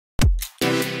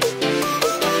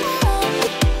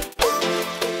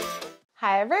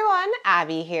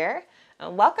Abby here,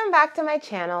 and welcome back to my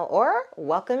channel, or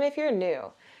welcome if you're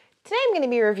new. Today I'm going to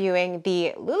be reviewing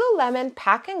the Lululemon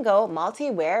Pack and Go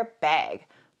Multi-Wear Bag.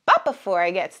 But before I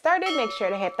get started, make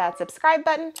sure to hit that subscribe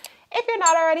button if you're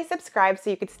not already subscribed so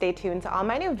you can stay tuned to all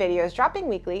my new videos dropping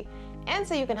weekly and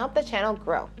so you can help the channel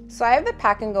grow. So I have the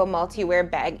Pack and Go Multi-Wear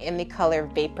Bag in the color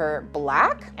Vapour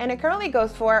Black, and it currently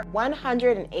goes for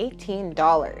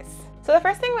 $118. So the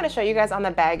first thing I want to show you guys on the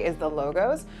bag is the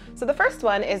logos. So the first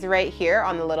one is right here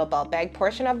on the little belt bag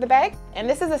portion of the bag, and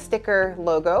this is a sticker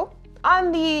logo.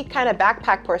 On the kind of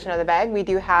backpack portion of the bag, we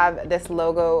do have this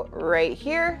logo right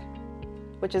here,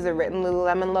 which is a written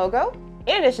Lululemon logo.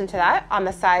 In addition to that, on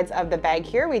the sides of the bag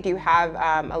here, we do have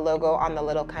a logo on the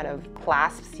little kind of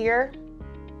clasps here.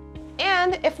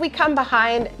 And if we come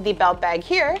behind the belt bag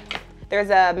here, there's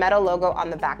a metal logo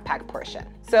on the backpack portion.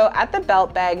 So at the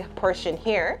belt bag portion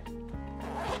here,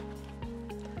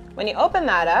 when you open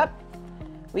that up,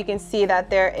 we can see that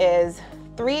there is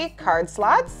 3 card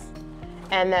slots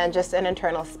and then just an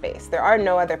internal space. There are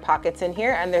no other pockets in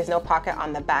here, and there's no pocket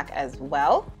on the back as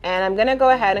well. And I'm gonna go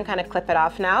ahead and kind of clip it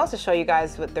off now to show you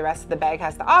guys what the rest of the bag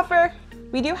has to offer.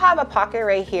 We do have a pocket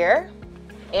right here,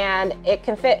 and it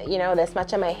can fit, you know, this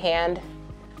much in my hand.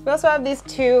 We also have these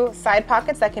 2 side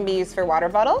pockets that can be used for water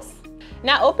bottles.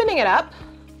 Now opening it up,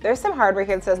 there's some hardware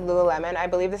here that says Lululemon. I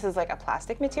believe this is like a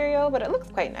plastic material, but it looks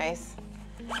quite nice.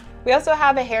 We also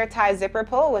have a hair tie zipper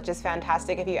pull, which is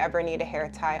fantastic if you ever need a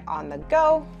hair tie on the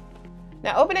go.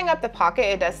 Now opening up the pocket,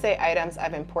 it does say items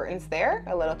of importance there,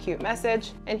 a little cute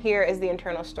message. And here is the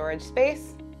internal storage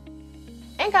space.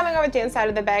 And coming over to the inside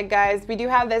of the bag, guys, we do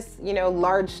have this, you know,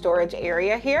 large storage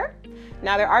area here.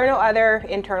 Now there are no other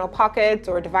internal pockets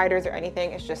or dividers or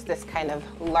anything. It's just this kind of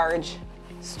large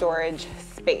storage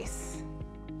space.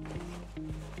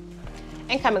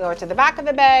 And coming over to the back of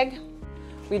the bag,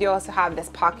 we do also have this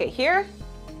pocket here.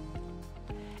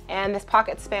 And this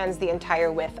pocket spans the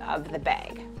entire width of the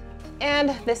bag.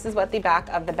 And this is what the back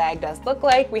of the bag does look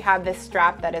like. We have this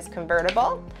strap that is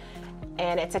convertible,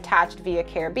 and it's attached via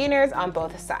carabiners on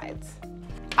both sides.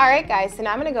 All right, guys, so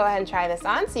now I'm gonna go ahead and try this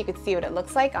on so you can see what it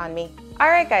looks like on me. All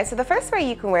right, guys, so the first way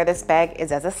you can wear this bag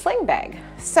is as a sling bag.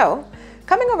 So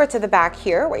coming over to the back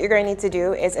here, what you're going to need to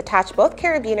do is attach both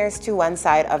carabiners to one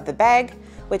side of the bag,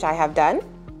 which I have done.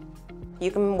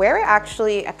 You can wear it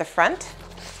actually at the front,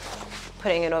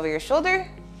 putting it over your shoulder,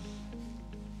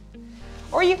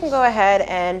 or you can go ahead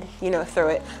and, you know, throw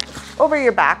it over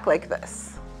your back like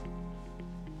this.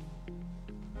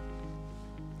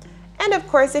 And of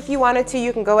course, if you wanted to,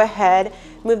 you can go ahead,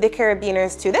 move the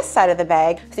carabiners to this side of the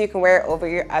bag so you can wear it over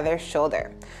your other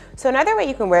shoulder. So another way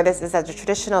you can wear this is as a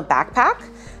traditional backpack.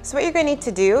 So what you're going to need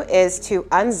to do is to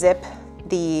unzip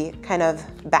the kind of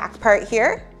back part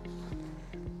here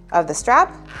of the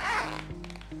strap,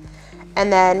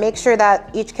 and then make sure that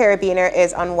each carabiner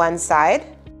is on one side.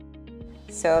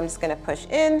 So I'm just going to push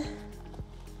in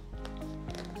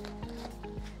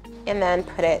and then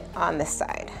put it on this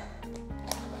side.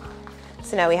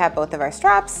 So now we have both of our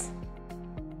straps,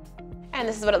 and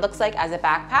this is what it looks like as a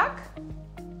backpack.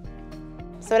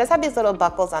 So it does have these little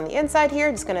buckles on the inside here.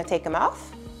 Just gonna take them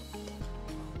off.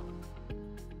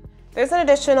 There's an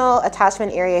additional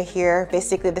attachment area here.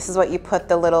 Basically, this is what you put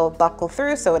the little buckle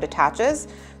through so it attaches.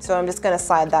 So I'm just gonna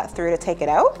slide that through to take it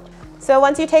out. So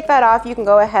once you take that off, you can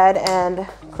go ahead and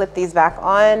clip these back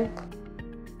on.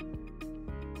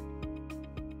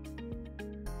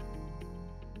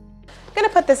 I'm gonna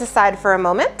put this aside for a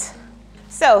moment.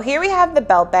 So here we have the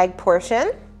belt bag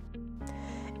portion.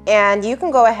 And you can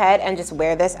go ahead and just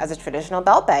wear this as a traditional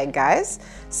belt bag, guys.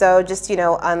 So just, you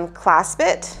know, unclasp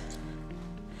it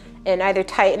and either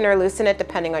tighten or loosen it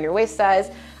depending on your waist size.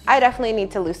 I definitely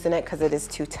need to loosen it because it is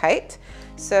too tight.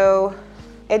 So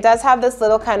it does have this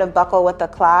little kind of buckle with the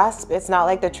clasp. It's not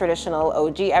like the traditional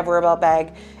OG AbbyBreviewing belt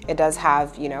bag. It does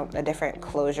have, you know, a different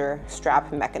closure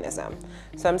strap mechanism.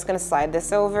 So I'm just gonna slide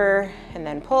this over and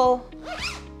then pull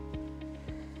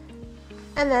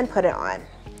and then put it on.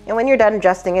 And when you're done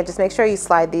adjusting it, just make sure you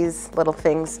slide these little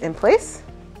things in place.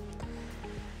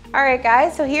 All right,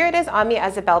 guys, so here it is on me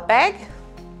as a belt bag.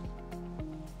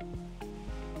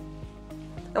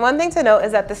 And one thing to note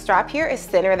is that the strap here is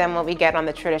thinner than what we get on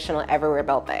the traditional AbbyBreviewing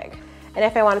belt bag. And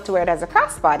if I wanted to wear it as a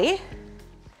crossbody,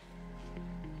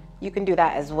 you can do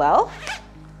that as well.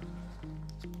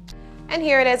 And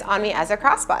here it is on me as a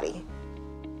crossbody.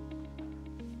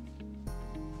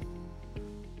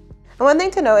 And one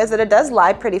thing to note is that it does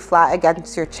lie pretty flat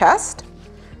against your chest.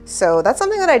 So that's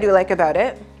something that I do like about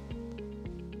it.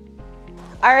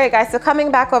 All right, guys, so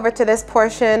coming back over to this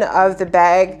portion of the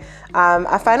bag,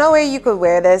 a final way you could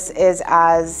wear this is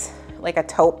as like a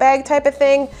tote bag type of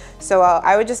thing. So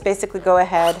I would just basically go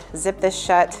ahead, zip this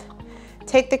shut,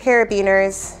 take the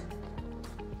carabiners.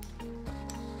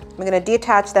 I'm gonna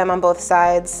detach them on both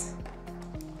sides.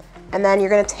 And then you're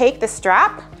gonna take the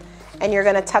strap and you're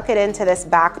gonna tuck it into this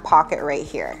back pocket right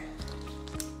here.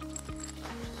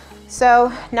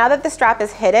 So now that the strap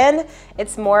is hidden,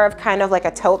 it's more of kind of like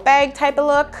a tote bag type of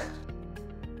look.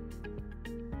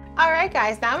 All right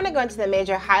guys, now I'm gonna go into the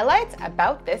major highlights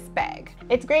about this bag.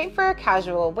 It's great for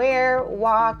casual wear,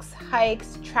 walks,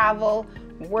 hikes, travel,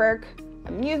 work,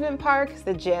 amusement parks,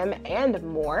 the gym, and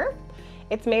more.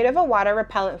 It's made of a water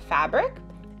repellent fabric.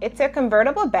 It's a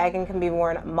convertible bag and can be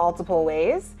worn multiple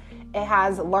ways. It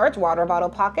has large water bottle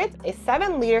pockets, a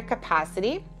 7-liter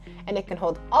capacity, and it can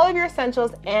hold all of your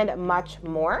essentials and much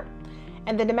more.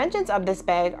 And the dimensions of this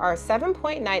bag are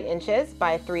 7.9 inches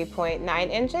by 3.9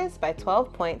 inches by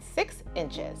 12.6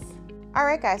 inches. All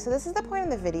right guys, so this is the point in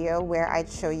the video where I'd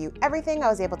show you everything I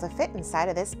was able to fit inside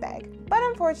of this bag. But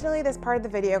unfortunately, this part of the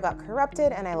video got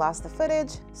corrupted and I lost the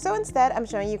footage. So instead, I'm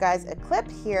showing you guys a clip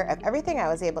here of everything I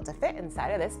was able to fit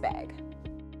inside of this bag.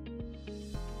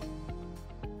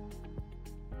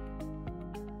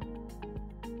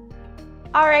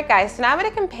 All right guys, so now I'm gonna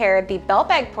compare the belt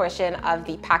bag portion of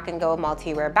the Pack and Go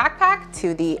multi-wear backpack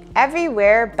to the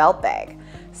everywhere belt bag.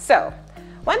 So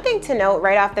one thing to note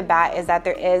right off the bat is that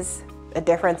there is a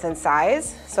difference in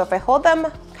size. So if I hold them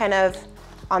kind of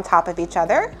on top of each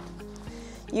other,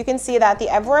 you can see that the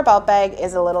everywhere belt bag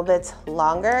is a little bit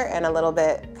longer and a little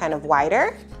bit kind of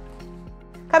wider.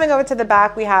 Coming over to the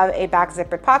back, we have a back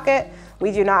zippered pocket.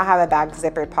 We do not have a back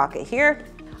zippered pocket here.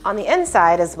 On the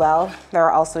inside as well, there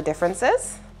are also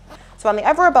differences. So on the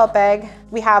everywhere belt bag,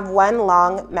 we have one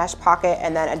long mesh pocket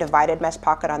and then a divided mesh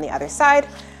pocket on the other side.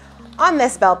 On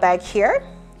this belt bag here,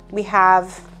 we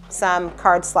have some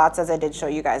card slots as I did show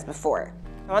you guys before.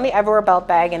 On the everywhere belt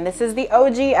bag, and this is the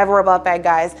OG everywhere belt bag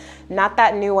guys, not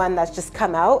that new one that's just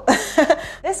come out.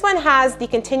 This one has the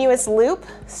continuous loop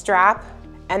strap,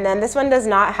 and then this one does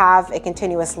not have a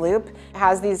continuous loop. It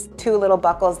has these 2 little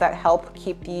buckles that help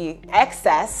keep the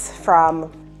excess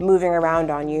from moving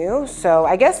around on you. So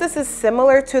I guess this is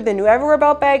similar to the new everywhere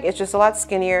belt bag, it's just a lot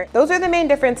skinnier. Those are the main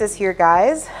differences here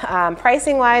guys.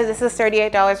 Pricing wise, this is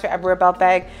 $38 for everywhere belt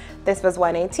bag. This was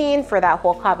 $118 for that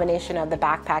whole combination of the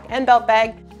backpack and belt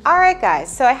bag. All right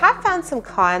guys, so I have found some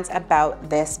cons about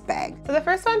this bag. So the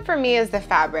first one for me is the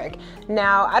fabric.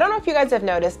 Now, I don't know if you guys have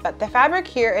noticed, but the fabric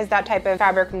here is that type of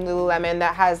fabric from Lululemon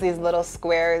that has these little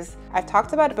squares. I've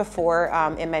talked about it before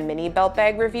in my mini belt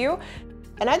bag review,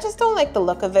 and I just don't like the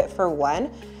look of it for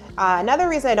one. Another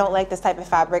reason I don't like this type of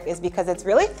fabric is because it's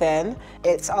really thin.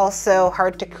 It's also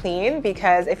hard to clean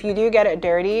because if you do get it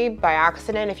dirty by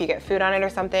accident, if you get food on it or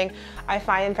something, I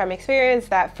find from experience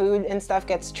that food and stuff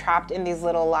gets trapped in these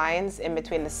little lines in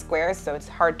between the squares, so it's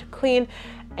hard to clean.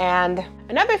 And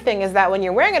another thing is that when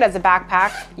you're wearing it as a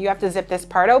backpack, you have to zip this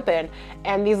part open,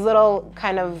 and these little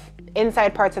kind of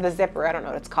inside parts of the zipper, I don't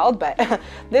know what it's called, but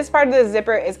this part of the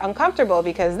zipper is uncomfortable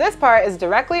because this part is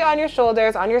directly on your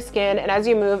shoulders, on your skin, and as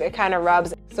you move, it kind of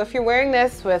rubs. So if you're wearing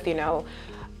this with, you know,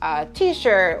 a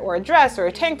t-shirt or a dress or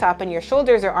a tank top and your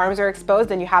shoulders or arms are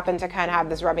exposed and you happen to kind of have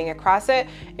this rubbing across it,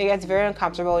 it gets very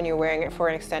uncomfortable when you're wearing it for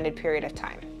an extended period of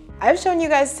time. I've shown you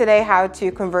guys today how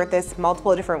to convert this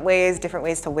multiple different ways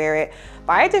to wear it,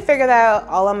 but I had to figure that out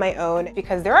all on my own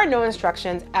because there are no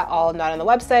instructions at all, not on the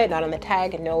website, not on the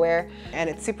tag, nowhere, and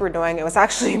it's super annoying. It was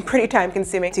actually pretty time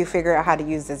consuming to figure out how to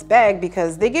use this bag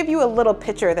because they give you a little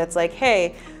picture that's like,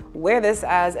 hey, wear this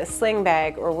as a sling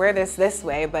bag or wear this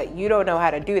way, but you don't know how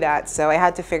to do that, so I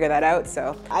had to figure that out.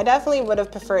 So I definitely would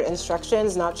have preferred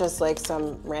instructions, not just like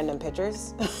some random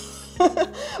pictures.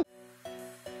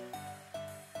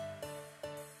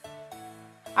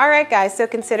 All right guys, so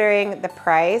considering the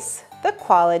price, the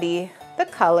quality, the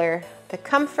color, the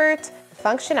comfort, the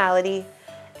functionality,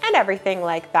 and everything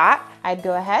like that, I'd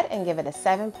go ahead and give it a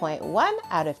 7.1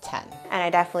 out of 10. And I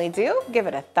definitely do give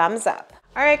it a thumbs up.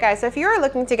 All right guys, so if you're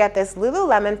looking to get this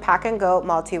Lululemon Pack and Go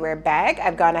multi-wear bag,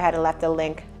 I've gone ahead and left a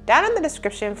link down in the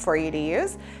description for you to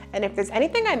use. And if there's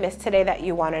anything I missed today that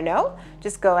you want to know,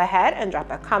 just go ahead and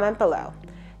drop a comment below.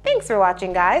 Thanks for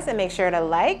watching guys, and make sure to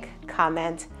like,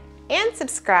 comment, and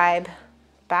subscribe.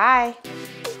 Bye.